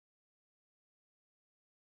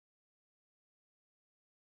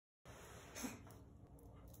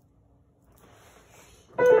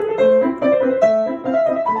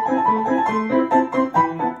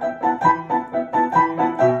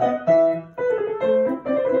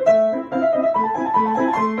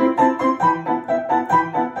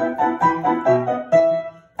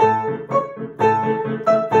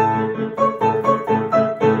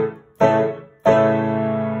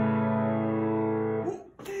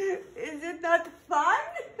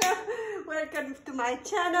welcome to my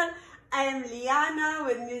channel. I am Liana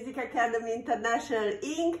with Music Academy International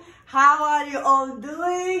Inc. How are you all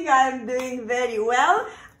doing? I'm doing very well.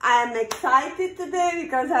 I'm excited today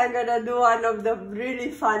because I'm gonna do one of the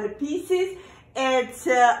really fun pieces. It's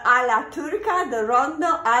Alla Turca, the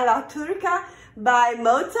rondo Alla Turca by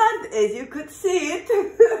Mozart, as you could see it,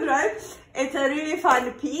 right? It's a really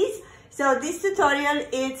fun piece. So this tutorial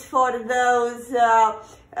is for those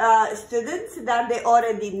students that they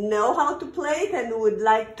already know how to play it and would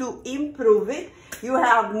like to improve it. You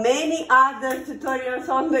have many other tutorials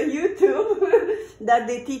on the YouTube that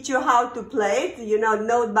they teach you how to play it, you know,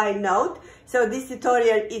 note by note. So this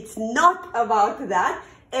tutorial, it's not about that.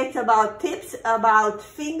 It's about tips, about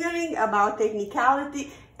fingering, about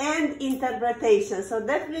technicality and interpretation. So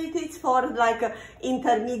definitely it's for like an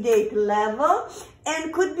intermediate level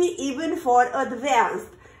and could be even for advanced.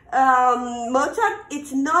 Mozart, it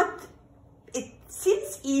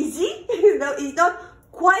seems easy, though it's not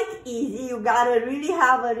quite easy. You gotta really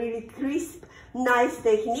have a really crisp, nice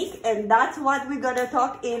technique, and that's what we're gonna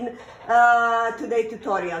talk in today's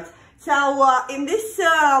tutorials. So in this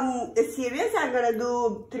series, I'm gonna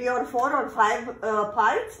do 3 or 4 or 5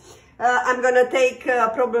 parts. I'm gonna take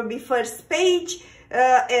probably first page,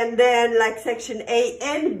 and then like section A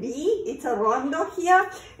and B, it's a rondo here,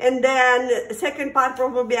 and then second part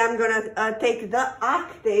probably I'm gonna take the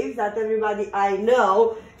octaves that everybody I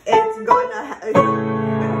know it's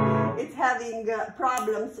having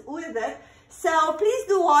problems with it. So please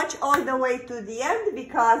do watch all the way to the end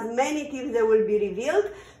because many tips that will be revealed.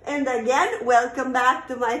 And again, welcome back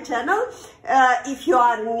to my channel. If you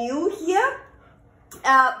are new here,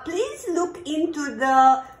 please look into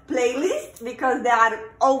the playlist because there are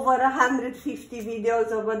over 150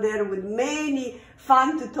 videos over there with many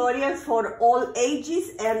fun tutorials for all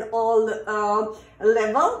ages and all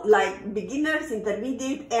level, like beginners,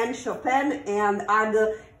 intermediate, and Chopin and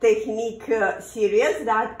other technique series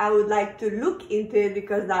that I would like to look into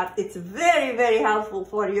because that it's very, very helpful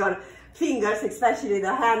for your fingers, especially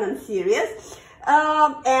the Hanon series.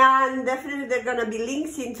 And definitely there are gonna be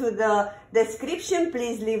links into the description.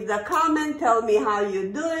 Please leave the comment, tell me how you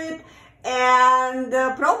do it, and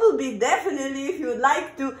probably definitely if you would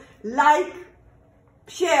like to like,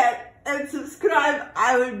 share and subscribe,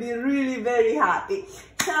 I will be really very happy.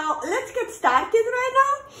 So let's get started right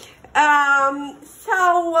now.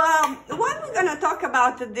 What we're gonna talk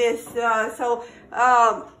about this,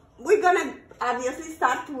 we're gonna obviously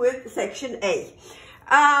start with section A.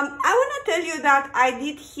 I want to tell you that I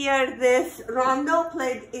did hear this rondo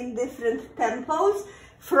played in different tempos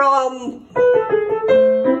from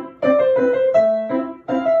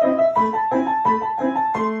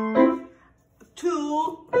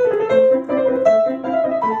to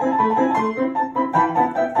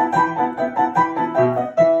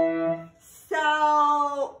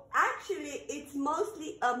so actually it's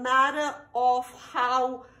mostly a matter of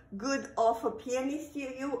how good of a pianist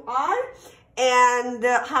you are and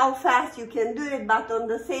how fast you can do it, but on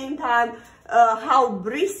the same time how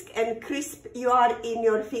brisk and crisp you are in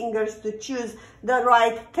your fingers to choose the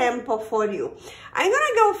right tempo for you. I'm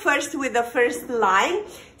gonna go first with the first line.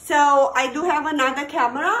 So I do have another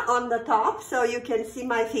camera on the top so you can see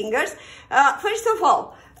my fingers. First of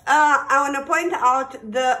all, I want to point out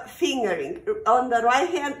the fingering on the right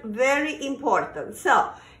hand, very important.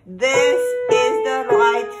 So this is the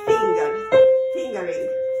right fingering.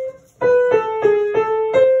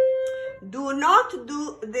 Do not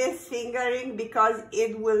do this fingering because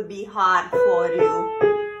it will be hard for you.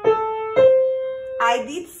 I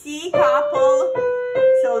did see a couple,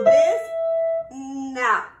 so this,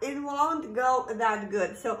 no, it won't go that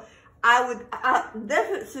good. So I would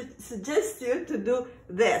definitely suggest you to do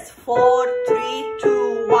this. 4, 3,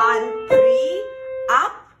 2, 1, 3,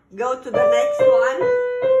 up, go to the next one,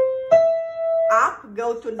 up,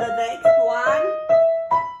 go to the next one,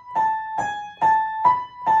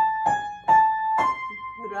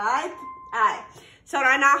 right? Alright. So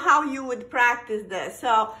right now how you would practice this.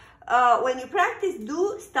 So when you practice,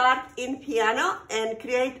 do start in piano and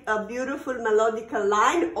create a beautiful melodical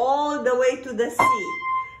line all the way to the C.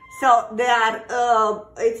 So there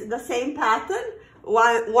it's the same pattern,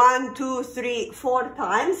 1, 2, 3, 4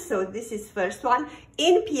 times. So this is first one.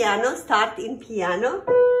 In piano, start in piano.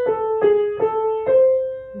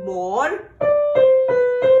 More.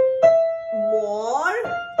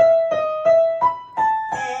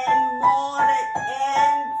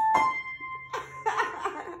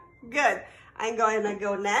 Good. I'm going to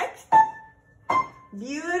go next.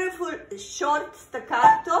 Beautiful short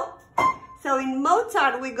staccato. So in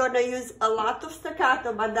Mozart, we're gonna use a lot of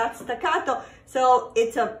staccato, but that's staccato. So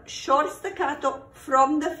it's a short staccato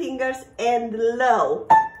from the fingers and low.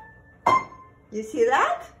 You see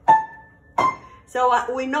that? So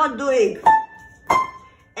we're not doing,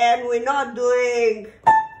 and we're not doing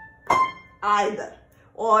either,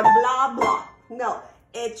 or blah, blah. No,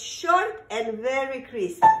 it's short and very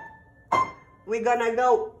crisp. We're gonna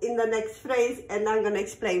go in the next phrase and I'm gonna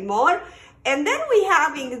explain more. And then we're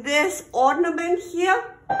having this ornament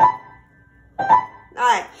here.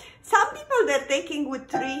 Alright, some people they're taking with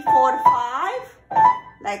 3, 4, 5,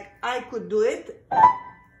 like I could do it,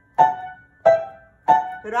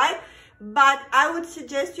 right? But I would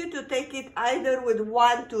suggest you to take it either with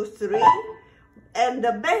 1, 2, 3, and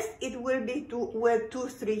the best it will be with 2,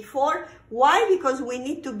 3, 4. Why? Because we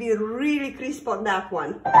need to be really crisp on that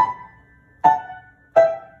one.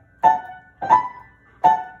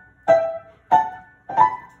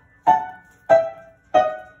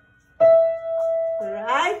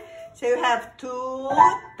 So you have 2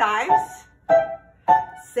 times,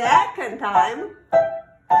 second time,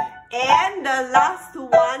 and the last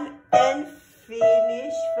one, and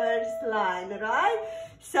finish first line, right?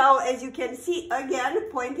 So as you can see, again,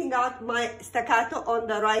 pointing out my staccato on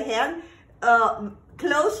the right hand,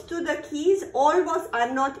 close to the keys, almost,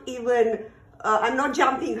 I'm not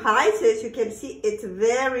jumping high, so as you can see, it's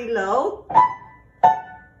very low.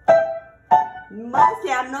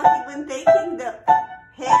 Mostly, I'm not even taking the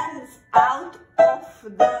hands out of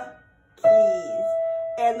the keys,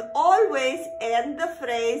 and always end the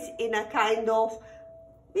phrase in a kind of,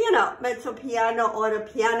 you know, mezzo piano or a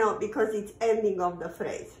piano, because it's ending of the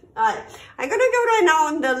phrase. All right, I'm gonna go right now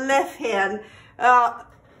on the left hand.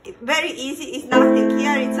 Very easy, it's nothing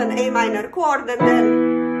here, it's an A minor chord, and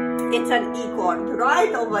then it's an E chord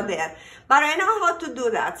right over there. But I know how to do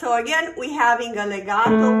that. So again, we're having a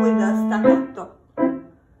legato with a staccato.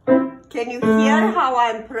 Can you hear how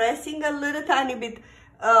I'm pressing a little tiny bit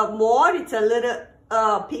more? It's a little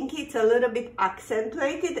pinky, it's a little bit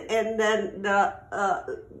accentuated, and then the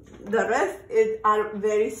rest are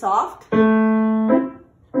very soft.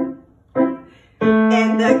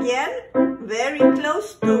 And again, very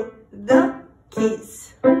close to the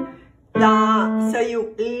keys. So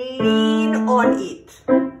you lean on it.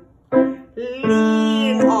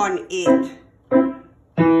 Lean on it.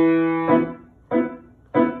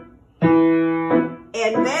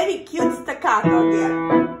 And very cute staccato again.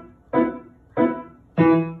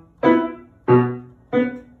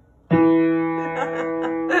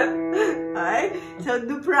 Alright, so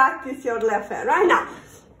do practice your left hand. Right now,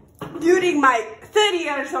 during my 30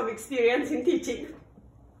 years of experience in teaching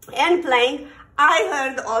and playing, I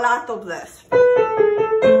heard a lot of this.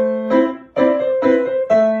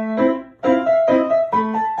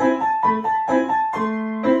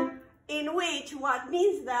 In which, what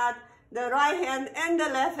means that the right hand and the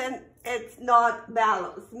left hand, it's not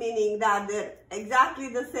balanced, meaning that they're exactly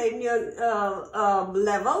the same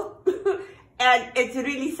level, and it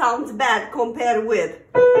really sounds bad compared with.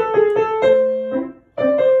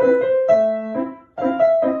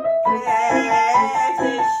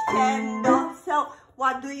 Crescendo. So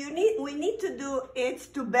what do you need? We need to do is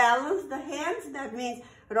to balance the hands. That means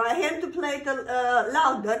right hand to play it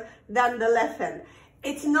louder than the left hand.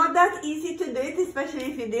 It's not that easy to do it, especially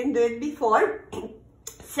if you didn't do it before.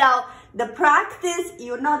 So the practice,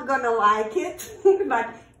 you're not gonna like it, but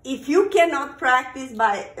if you cannot practice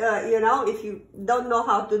by, if you don't know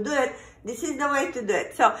how to do it, this is the way to do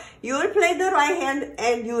it. So you will play the right hand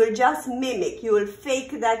and you will just mimic, you will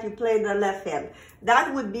fake that you play the left hand.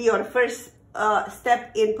 That would be your first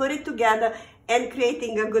step in putting it together and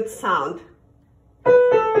creating a good sound.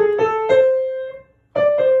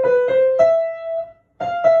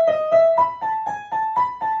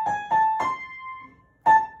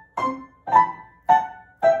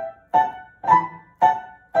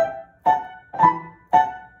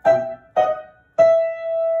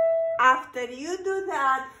 After you do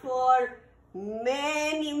that for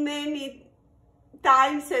many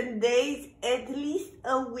times and days, at least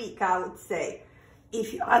a week, I would say.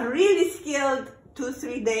 If you are really skilled,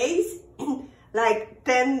 2-3 days, like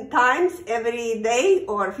 10 times every day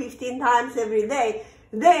or 15 times every day,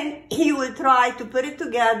 then you will try to put it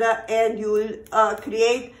together and you will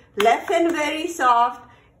create left hand very soft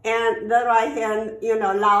and the right hand,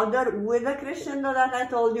 louder with the crescendo that I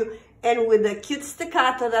told you and with the cute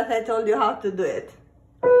staccato that I told you how to do it.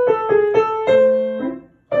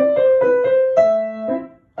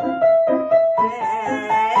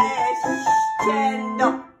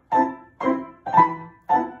 Crescendo.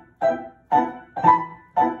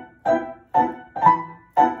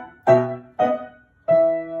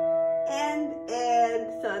 And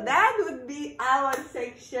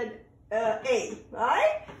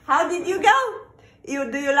How did you go?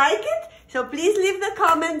 Do you like it? So please leave the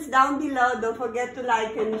comments down below. Don't forget to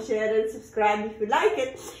like and share and subscribe if you like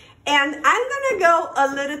it. And I'm gonna go a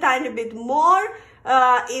little tiny bit more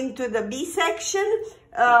into the B section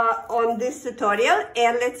on this tutorial,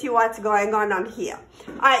 and let's see what's going on here.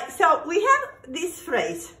 Alright, so we have this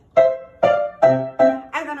phrase.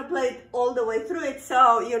 I'm gonna play it all the way through it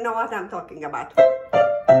so you know what I'm talking about.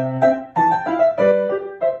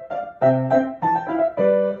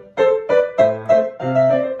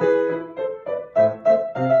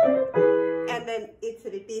 And then it's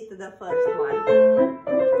repeat the first one.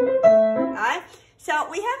 Alright, so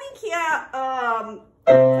we have in here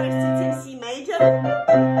first it's in C major.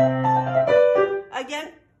 Again,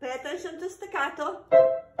 pay attention to staccato.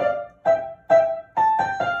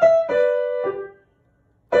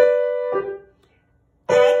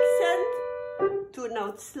 Accent,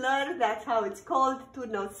 two-note slur, that's how it's called,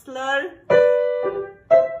 two-note slur.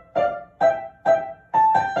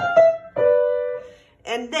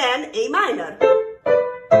 And then A minor.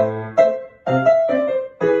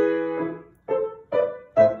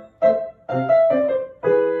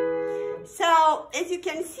 So as you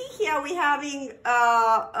can see here, we're having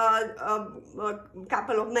a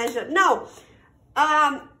couple of measures. Now,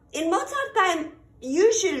 in Mozart time,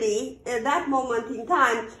 usually at that moment in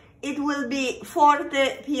time, it will be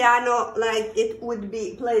forte, piano, like it would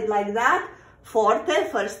be played like that. Forte,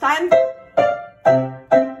 first time.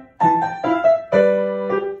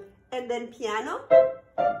 And then piano.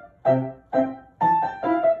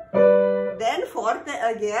 Then forte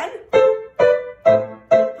again.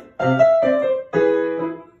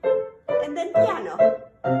 And then piano.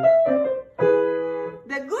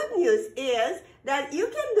 The good news is that you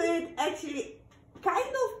can do it actually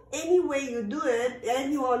kind of any way you do it,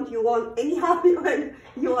 anyhow you want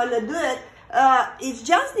to do it. It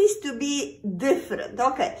just needs to be different.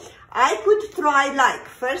 Okay, I could try like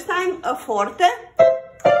first time a forte,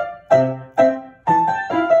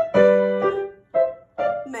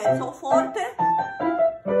 mezzo forte,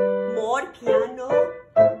 more piano,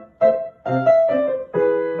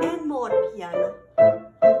 and more piano.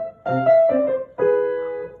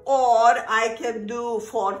 Or I can do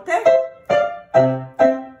forte,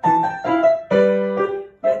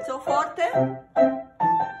 mezzo forte,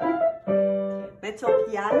 mezzo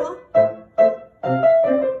piano,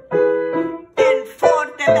 and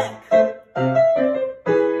forte back.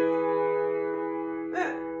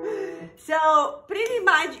 So pretty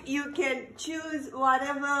much you can choose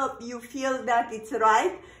whatever you feel that it's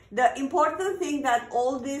right. The important thing that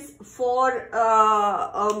all these four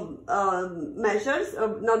measures,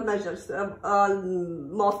 not measures,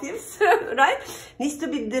 motives, right, needs to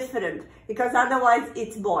be different, because otherwise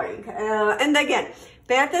it's boring. And again,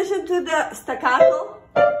 pay attention to the staccato,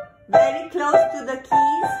 very close to the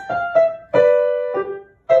keys.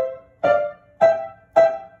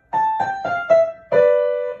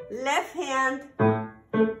 Left hand.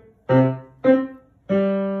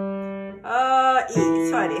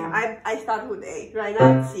 Sorry, I start with A. Right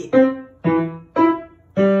now it's C.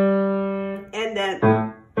 And then,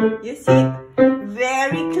 you see,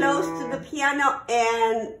 very close to the piano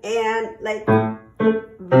and like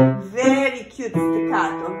very cute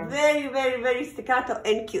staccato. Very, very, very staccato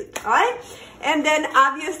and cute. Alright? And then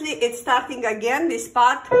obviously it's starting again, this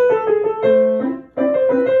part.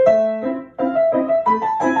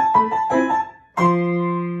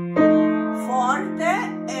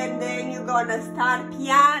 Gonna start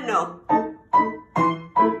piano.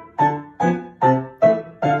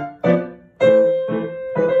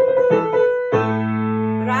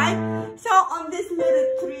 Right? So on this little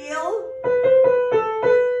trill,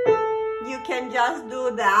 you can just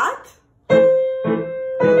do that.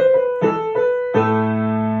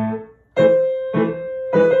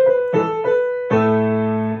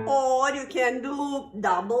 Or you can do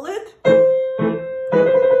double it.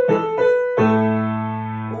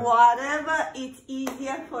 Whatever it's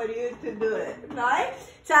easier for you to do it, right?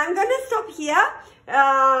 So I'm gonna stop here.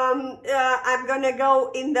 I'm gonna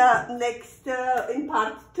go in the next, in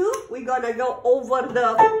part 2, we're gonna go over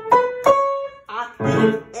the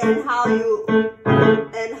octave and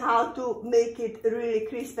how to make it really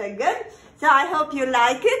crisp and good. So I hope you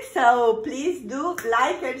like it. So please do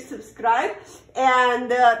like and subscribe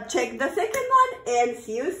and check the second one, and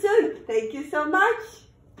see you soon. Thank you so much.